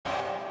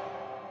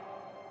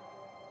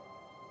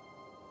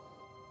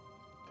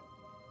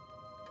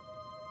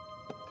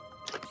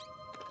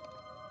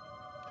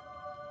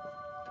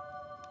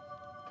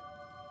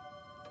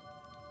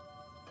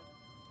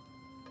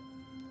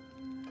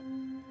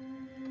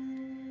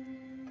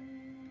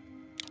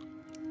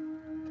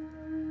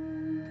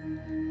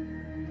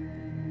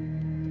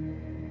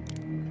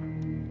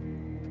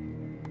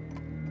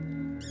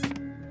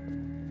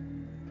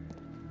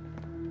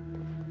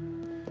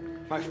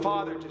My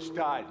father just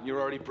died, and you're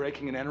already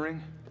breaking and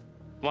entering?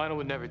 Lionel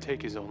would never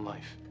take his own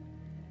life.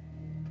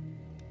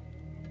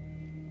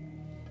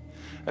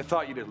 I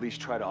thought you'd at least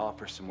try to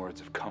offer some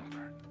words of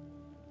comfort.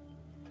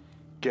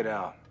 Get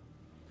out.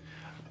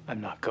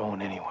 I'm not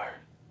going anywhere.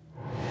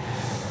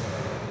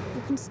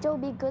 You can still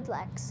be good,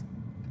 Lex.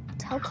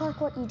 Tell Clark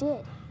what you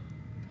did.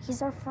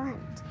 He's our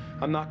friend.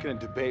 I'm not going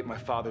to debate my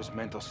father's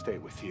mental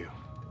state with you.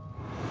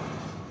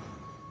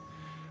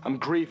 I'm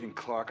grieving,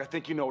 Clark. I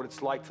think you know what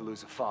it's like to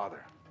lose a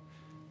father.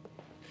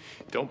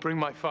 Don't bring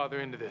my father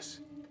into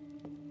this.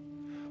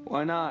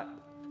 Why not?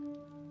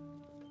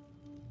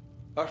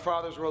 Our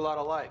fathers were a lot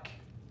alike.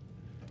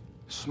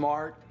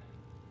 Smart,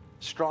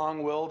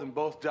 strong-willed, and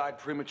both died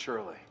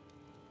prematurely.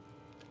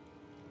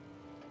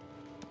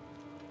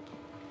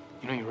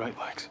 You know, you're right,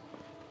 Lex.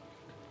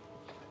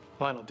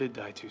 Lionel did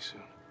die too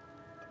soon.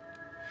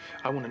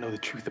 I want to know the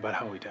truth about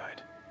how he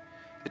died.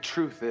 The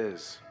truth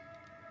is,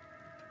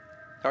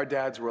 our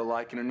dads were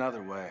alike in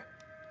another way.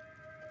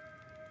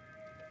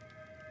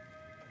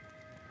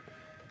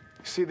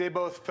 See, they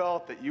both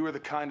felt that you were the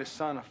kind of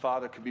son a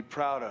father could be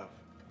proud of.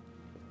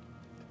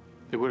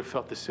 They would have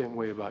felt the same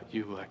way about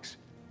you, Lex.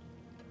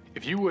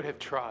 If you would have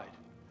tried.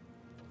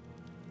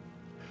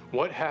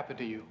 What happened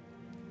to you?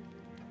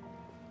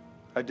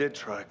 I did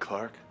try,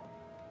 Clark.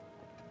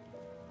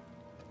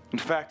 In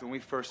fact, when we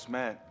first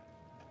met,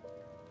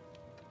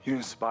 you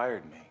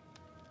inspired me.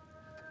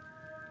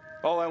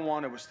 All I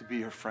wanted was to be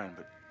your friend,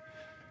 but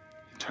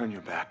you turned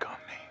your back on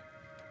me.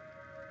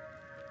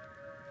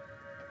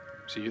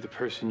 So you're the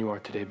person you are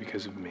today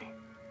because of me.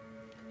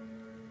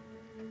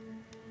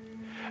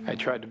 I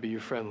tried to be your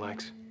friend,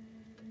 Lex.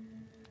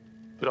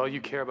 But all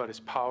you care about is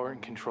power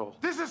and control.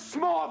 This is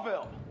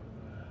Smallville!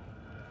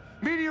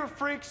 Meteor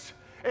freaks,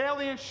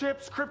 alien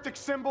ships, cryptic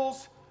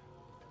symbols.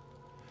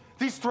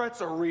 These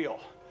threats are real.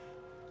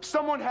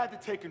 Someone had to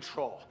take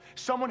control.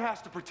 Someone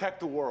has to protect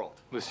the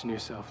world. Listen to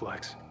yourself,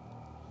 Lex.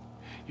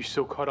 You're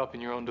so caught up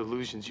in your own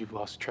delusions, you've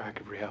lost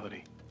track of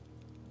reality.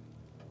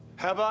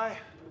 Have I?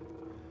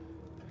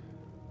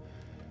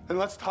 Then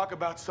let's talk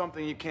about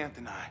something you can't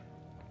deny.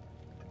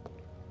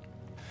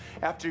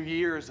 After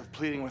years of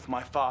pleading with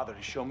my father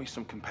to show me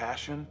some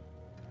compassion,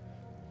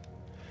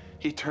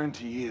 he turned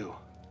to you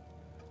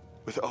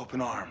with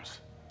open arms.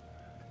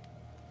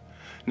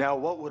 Now,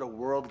 what would a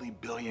worldly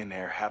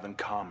billionaire have in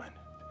common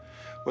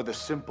with a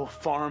simple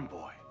farm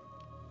boy?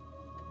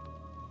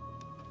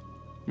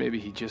 Maybe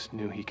he just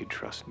knew he could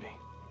trust me.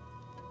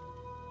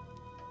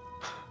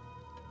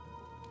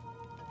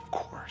 Of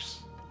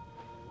course.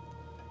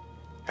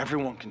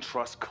 Everyone can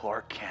trust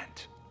Clark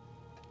Kent.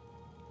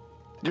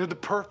 You're the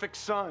perfect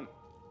son.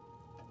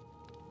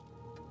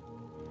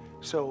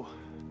 So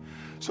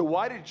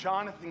why did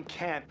Jonathan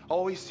Kent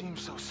always seem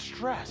so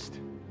stressed?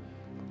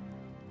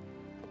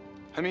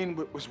 I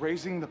mean, was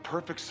raising the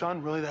perfect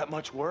son really that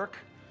much work?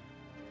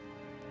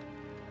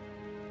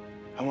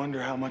 I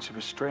wonder how much of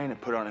a strain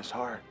it put on his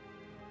heart.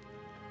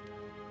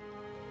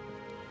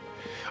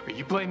 Are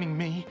you blaming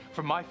me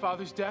for my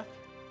father's death?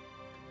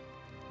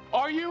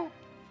 Are you?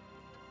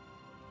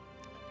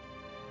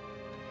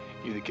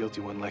 You're the guilty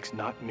one, Lex,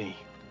 not me.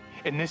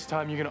 And this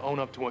time you're gonna own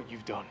up to what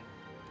you've done.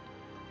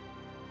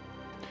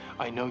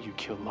 I know you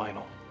killed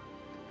Lionel.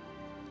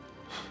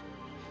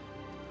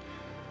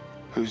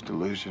 Who's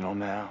delusional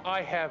now?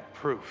 I have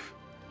proof.